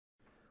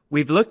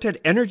We've looked at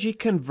energy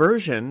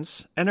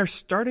conversions and are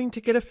starting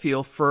to get a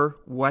feel for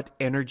what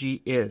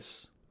energy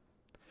is.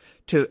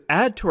 To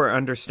add to our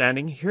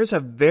understanding, here's a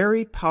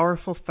very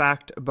powerful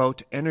fact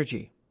about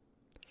energy.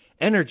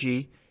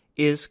 Energy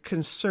is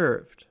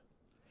conserved.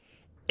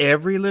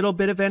 Every little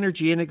bit of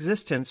energy in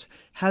existence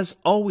has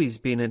always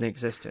been in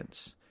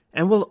existence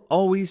and will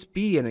always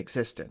be in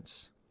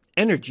existence.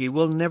 Energy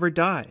will never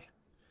die.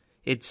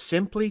 It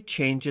simply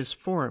changes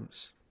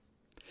forms.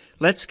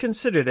 Let's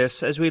consider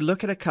this as we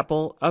look at a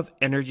couple of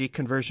energy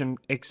conversion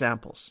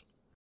examples.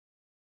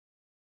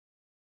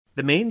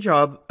 The main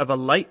job of a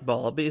light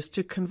bulb is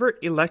to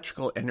convert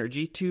electrical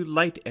energy to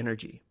light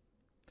energy.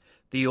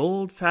 The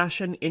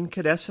old-fashioned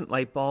incandescent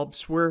light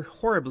bulbs were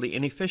horribly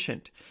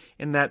inefficient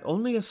in that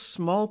only a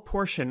small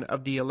portion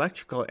of the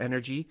electrical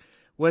energy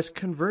was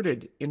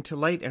converted into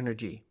light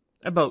energy,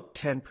 about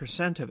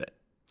 10% of it.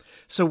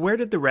 So where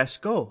did the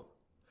rest go?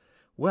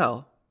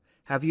 Well,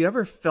 have you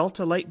ever felt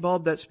a light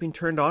bulb that's been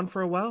turned on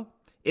for a while?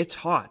 It's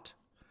hot,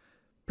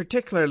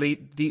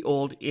 particularly the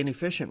old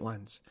inefficient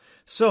ones.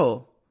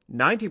 So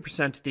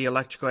 90% of the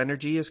electrical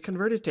energy is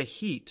converted to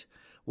heat,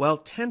 while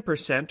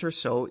 10% or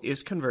so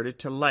is converted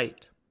to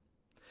light.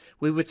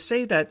 We would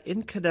say that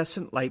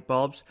incandescent light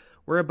bulbs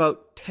were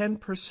about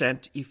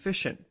 10%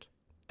 efficient.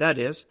 That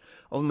is,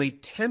 only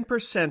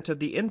 10% of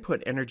the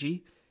input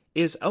energy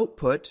is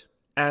output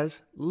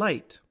as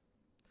light.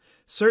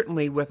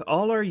 Certainly, with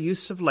all our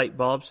use of light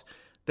bulbs,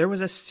 there was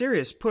a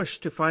serious push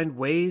to find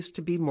ways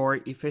to be more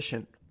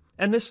efficient,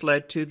 and this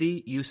led to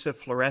the use of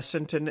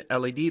fluorescent and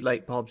LED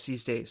light bulbs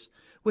these days,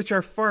 which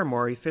are far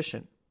more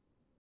efficient.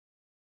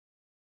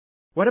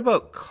 What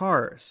about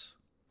cars?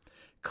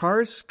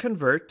 Cars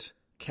convert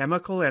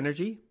chemical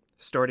energy,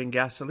 stored in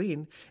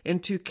gasoline,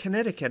 into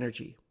kinetic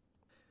energy.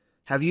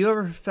 Have you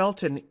ever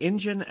felt an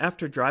engine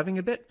after driving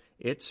a bit?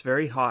 It's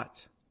very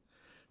hot.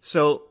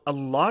 So a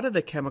lot of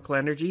the chemical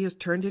energy is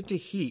turned into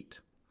heat.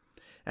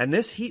 And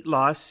this heat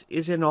loss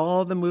is in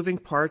all the moving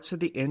parts of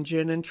the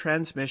engine and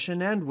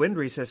transmission and wind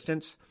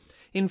resistance.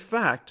 In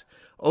fact,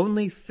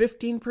 only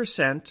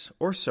 15%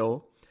 or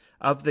so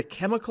of the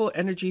chemical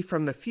energy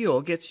from the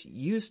fuel gets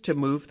used to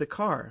move the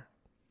car.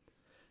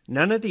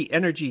 None of the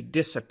energy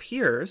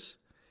disappears.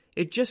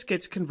 It just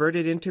gets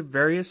converted into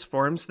various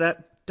forms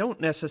that don't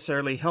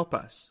necessarily help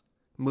us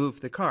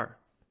move the car.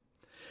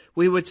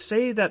 We would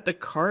say that the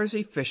car's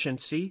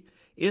efficiency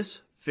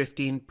is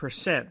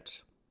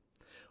 15%.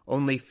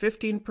 Only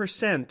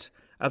 15%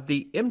 of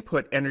the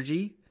input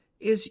energy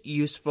is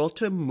useful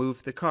to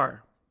move the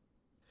car.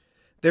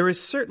 There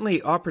is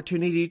certainly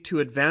opportunity to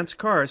advance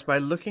cars by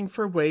looking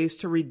for ways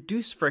to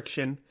reduce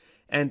friction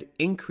and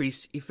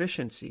increase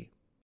efficiency.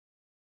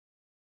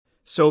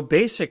 So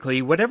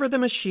basically, whatever the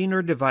machine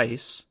or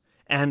device,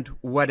 and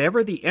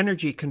whatever the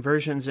energy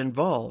conversions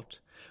involved,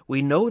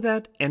 we know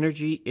that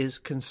energy is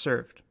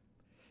conserved.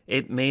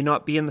 It may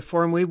not be in the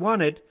form we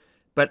wanted,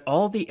 but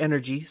all the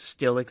energy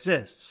still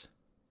exists.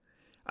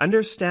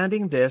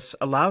 Understanding this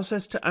allows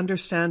us to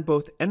understand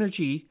both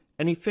energy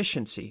and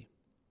efficiency.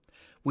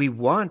 We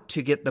want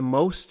to get the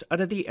most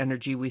out of the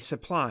energy we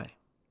supply.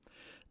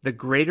 The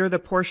greater the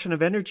portion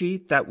of energy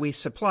that we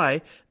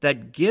supply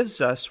that gives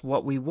us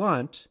what we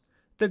want,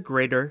 the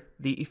greater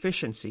the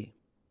efficiency.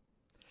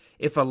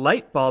 If a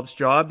light bulb's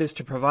job is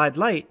to provide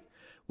light,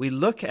 we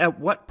look at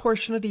what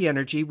portion of the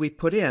energy we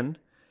put in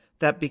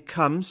that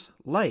becomes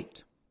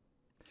light.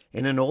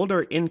 In an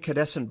older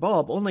incandescent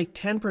bulb, only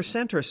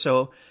 10% or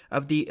so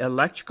of the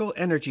electrical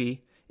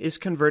energy is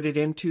converted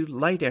into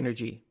light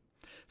energy.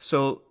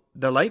 So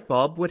the light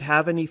bulb would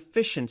have an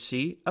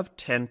efficiency of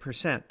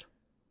 10%.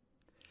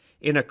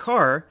 In a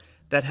car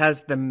that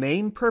has the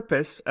main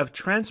purpose of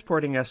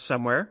transporting us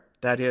somewhere,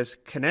 that is,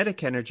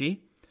 kinetic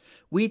energy,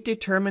 we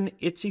determine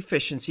its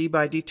efficiency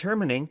by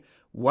determining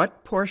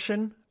what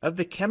portion of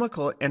the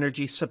chemical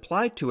energy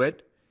supplied to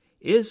it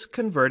is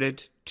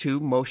converted to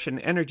motion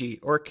energy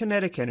or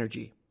kinetic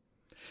energy.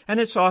 And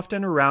it's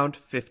often around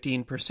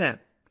 15%,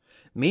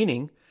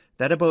 meaning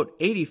that about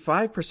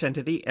 85%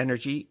 of the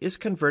energy is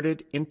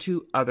converted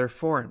into other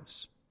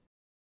forms.